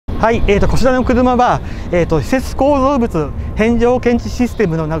はい、こちらの車は、施設構造物変状検知システ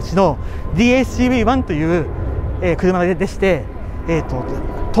ムのうちの Dscv1 という、車でして、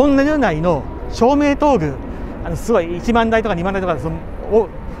トンネル内の照明灯具、すごい1万台とか2万台とか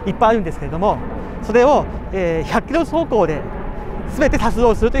いっぱいあるんですけれども、それを、100キロ走行で全て発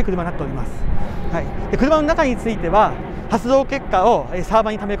動するという車になっております。はい、で車の中については発動結果をサーバ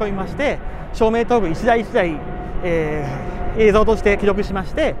ーに溜め込みまして、照明灯具1台1台、映像として記録しま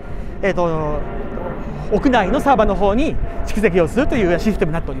して、屋内のサーバーの方に蓄積をするというシステ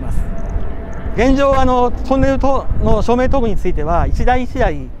ムになっております。現状トンネルの照明灯具については1台1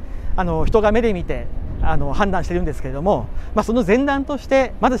台人が目で見て判断しているんですけれども、その前段とし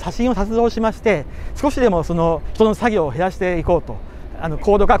てまず写真を撮影しまして、少しでもその人の作業を減らしていこうと、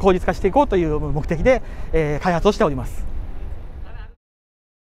高度化効率化していこうという目的で、開発をしております。